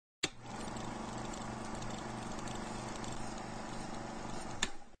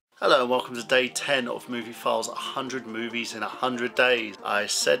Hello and welcome to day 10 of MovieFile's 100 movies in 100 days. I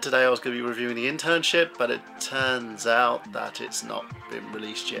said today I was going to be reviewing The Internship, but it turns out that it's not been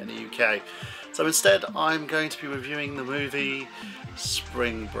released yet in the UK. So instead I'm going to be reviewing the movie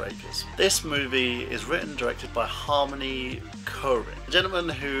Spring Breakers. This movie is written and directed by Korine, a gentleman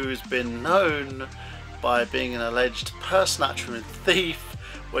who's been known by being an alleged purse snatcher and thief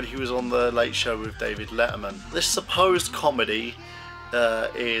when he was on The Late Show with David Letterman. This supposed comedy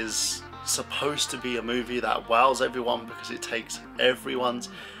is supposed to be a movie that wows everyone because it takes everyone's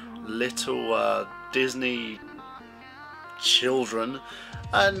little Disney children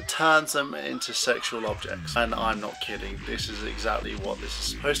and turns them into sexual objects. And I'm not kidding, this is exactly what this is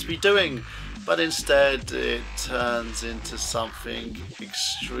supposed to be doing, but instead it turns into something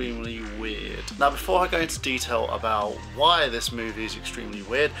extremely weird. Now before I go into detail about why this movie is extremely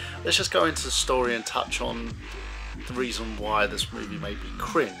weird, let's just go into the story and touch on the reason why this movie may be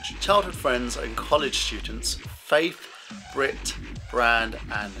cringe. Childhood friends and college students Faith, Britt, Brand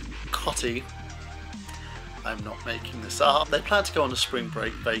and Cotty, I'm not making this up, they plan to go on a spring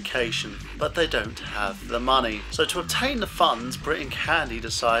break vacation, but they don't have the money. So to obtain the funds, Britt and Candy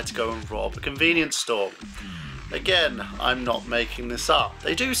decide to go and rob a convenience store. Again, I'm not making this up.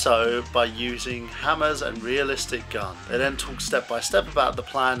 They do so by using hammers and realistic guns. They then talk step by step about the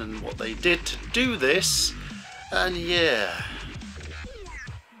plan and what they did to do this. And yeah,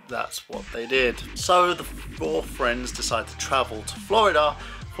 that's what they did. So the four friends decide to travel to Florida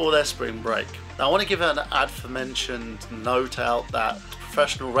for their spring break. Now I want to give an aforementioned note out that the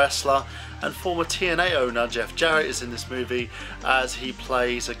professional wrestler and former TNA owner Jeff Jarrett is in this movie, as he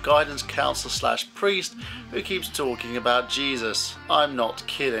plays a guidance counselor slash priest who keeps talking about Jesus. I'm not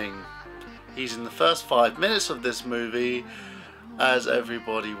kidding. He's in the first 5 minutes of this movie as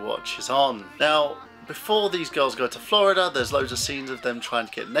everybody watches on. Now, before these girls go to Florida, there's loads of scenes of them trying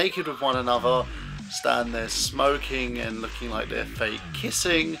to get naked with one another, stand there smoking and looking like they're fake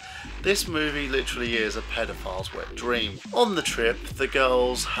kissing. This movie literally is a pedophile's wet dream. On the trip, the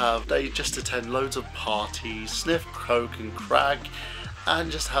girls they just attend loads of parties, sniff coke and crack,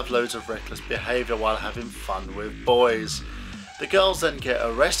 and just have loads of reckless behaviour while having fun with boys. The girls then get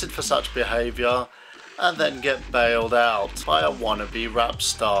arrested for such behaviour and then get bailed out by a wannabe rap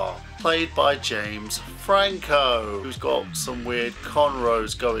star, played by James Franco, who's got some weird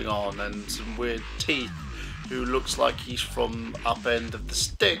cornrows going on and some weird teeth, who looks like he's from Upend of the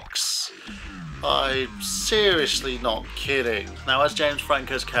Sticks. I'm seriously not kidding. Now as James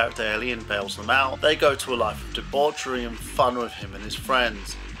Franco's character Alien bails them out, they go to a life of debauchery and fun with him and his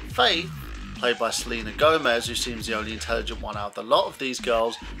friends. Faith, played by Selena Gomez, who seems the only intelligent one out of the lot of these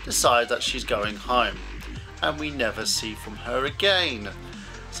girls, decides that she's going home, and we never see from her again.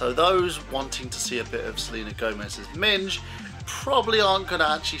 So those wanting to see a bit of Selena Gomez's minge probably aren't going to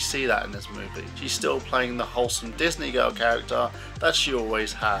actually see that in this movie. She's still playing the wholesome Disney girl character that she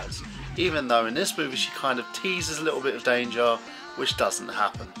always has, even though in this movie she kind of teases a little bit of danger, which doesn't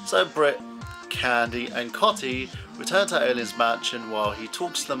happen. So Britt, Candy and Cotty return to Alien's mansion while he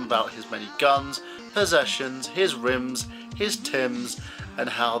talks to them about his many guns, possessions, his rims, his Tims, and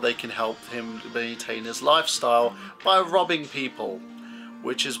how they can help him maintain his lifestyle by robbing people,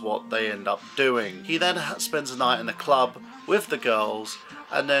 which is what they end up doing. He then spends a night in a club with the girls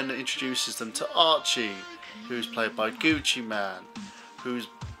and then introduces them to Archie, who's played by Gucci Man, who's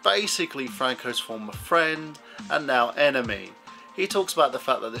basically Franco's former friend and now enemy. He talks about the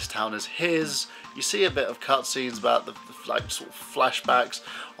fact that this town is his. You see a bit of cutscenes about the like sort of flashbacks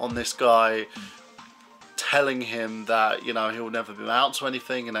on this guy telling him that, you know, he'll never be out to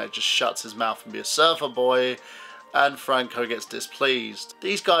anything and that it just shuts his mouth and be a surfer boy, and Franco gets displeased.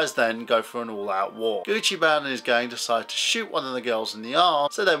 These guys then go for an all-out war. Gucci Man and his gang decide to shoot one of the girls in the arm,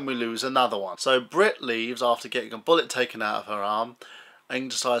 so then we lose another one. So Britt leaves after getting a bullet taken out of her arm and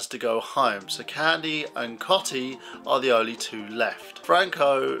decides to go home. So Candy and Cotty are the only two left.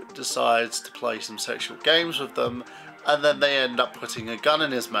 Franco decides to play some sexual games with them, and then they end up putting a gun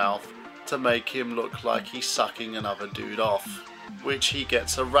in his mouth to make him look like he's sucking another dude off, which he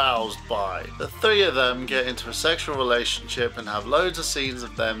gets aroused by. The three of them get into a sexual relationship and have loads of scenes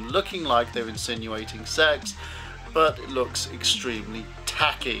of them looking like they're insinuating sex, but it looks extremely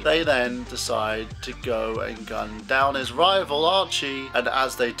tacky. They then decide to go and gun down his rival Archie, and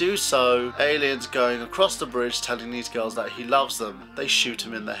as they do so, Alien's going across the bridge telling these girls that he loves them. They shoot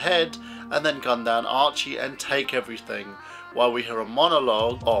him in the head and then gun down Archie and take everything, while we hear a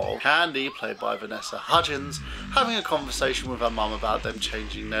monologue of Candy, played by Vanessa Hudgens, having a conversation with her mum about them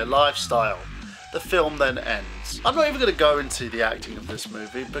changing their lifestyle. the film then ends. I'm not even going to go into the acting of this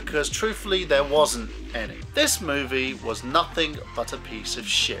movie because truthfully there wasn't any. This movie was nothing but a piece of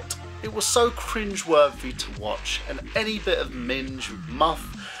shit. It was so cringeworthy to watch, and any bit of minge,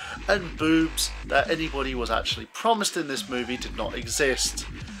 muff and boobs that anybody was actually promised in this movie did not exist.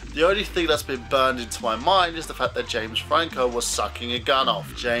 The only thing that's been burned into my mind is the fact that James Franco was sucking a gun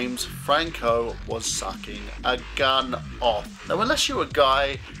off. James Franco was sucking a gun off. Now, unless you're a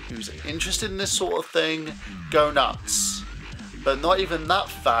guy who's interested in this sort of thing, go nuts. But not even that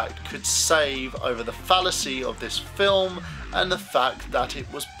fact could save over the fallacy of this film and the fact that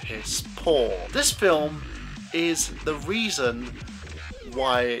it was piss poor. This film is the reason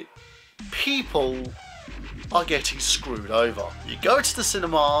why people are getting screwed over. You go to the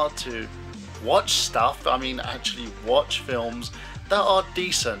cinema to watch stuff, actually watch films that are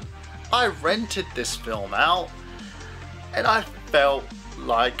decent. I rented this film out and I felt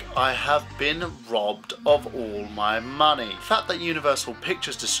like I have been robbed of all my money. The fact that Universal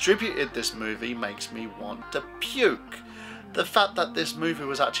Pictures distributed this movie makes me want to puke. The fact that this movie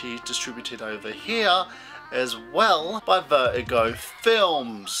was actually distributed over here as well by Vertigo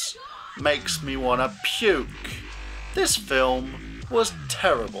Films makes me want to puke. This film was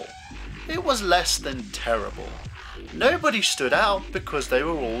terrible. It was less than terrible. Nobody stood out because they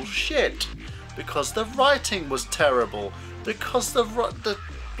were all shit. Because the writing was terrible. Because the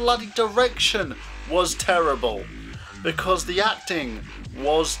bloody direction was terrible. Because the acting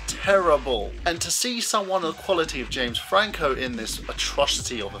was terrible. And to see someone of the quality of James Franco in this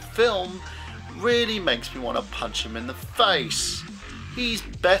atrocity of a film really makes me want to punch him in the face. He's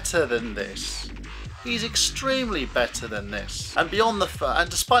better than this. He's extremely better than this. And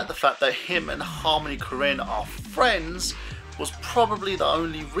despite the fact that him and Harmony Korine are friends, was probably the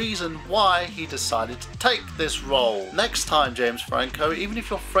only reason why he decided to take this role. Next time, James Franco, even if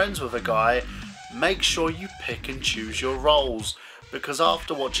you're friends with a guy, make sure you pick and choose your roles. Because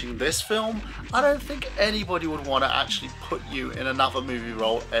after watching this film, I don't think anybody would want to actually put you in another movie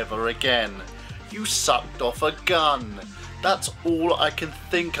role ever again. You sucked off a gun. That's all I can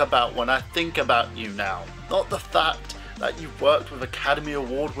think about when I think about you now. Not the fact that you worked with Academy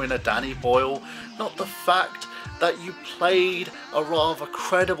Award winner Danny Boyle, not the fact that you played a rather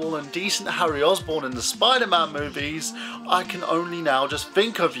credible and decent Harry Osborn in the Spider-Man movies. I can only now just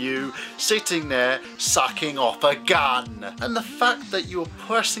think of you sitting there sucking off a gun. And the fact that you were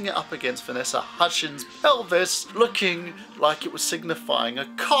pressing it up against Vanessa Hudgens' pelvis, looking like it was signifying a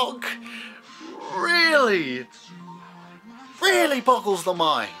cock, really boggles the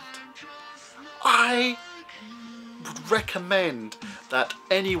mind. I would recommend that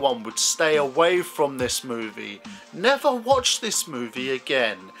anyone would stay away from this movie. Never watch this movie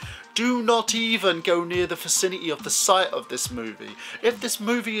again. Do not even go near the vicinity of the site of this movie. If this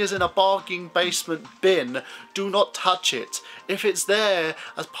movie is in a bargain basement bin, do not touch it. If it's there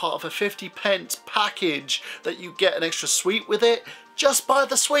as part of a 50p package that you get an extra sweet with it, just buy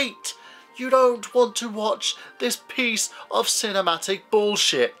the sweet. You don't want to watch this piece of cinematic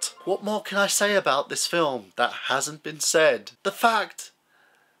bullshit. What more can I say about this film that hasn't been said? The fact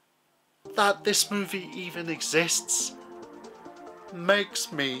that this movie even exists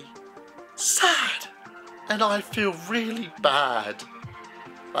makes me sad. And I feel really bad.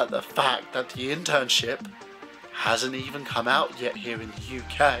 Like the fact that the internship hasn't even come out yet here in the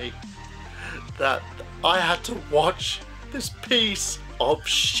UK. That I had to watch this piece of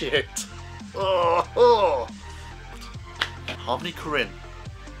shit. Harmony Korine,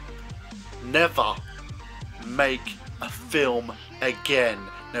 never make a film again.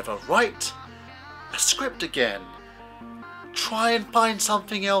 Never write a script again. Try and find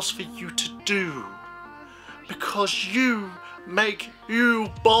something else for you to do. Because you make you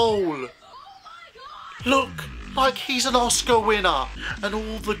bowl look like he's an Oscar winner, and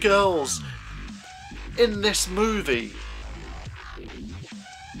all the girls in this movie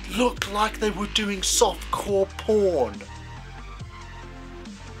looked like they were doing softcore porn.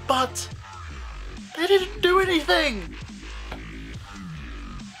 But they didn't do anything.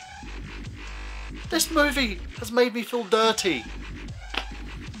 This movie has made me feel dirty.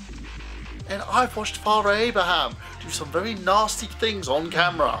 And I've watched Farrah Abraham do some very nasty things on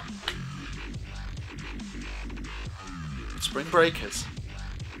camera. Spring Breakers.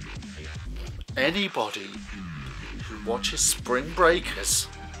 Anybody who watches Spring Breakers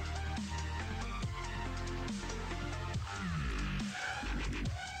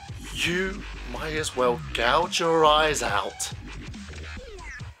you might as well gouge your eyes out,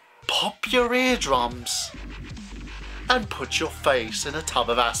 pop your eardrums, and put your face in a tub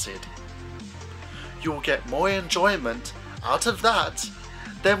of acid. You'll get more enjoyment out of that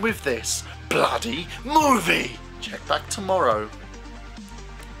than with this bloody movie. Check back tomorrow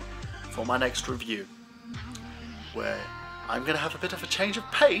for my next review, where I'm going to have a bit of a change of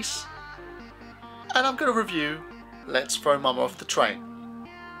pace, and I'm going to review Let's Throw Mama Off the Train.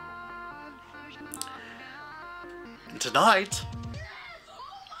 And tonight,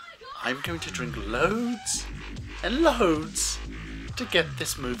 I'm going to drink loads and loads to get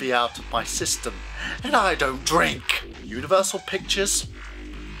this movie out of my system. And I don't drink. Universal Pictures,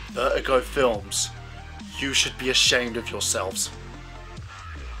 Vertigo Films, you should be ashamed of yourselves.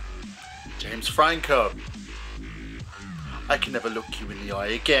 James Franco, I can never look you in the eye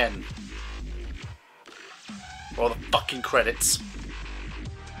again. Roll the fucking credits.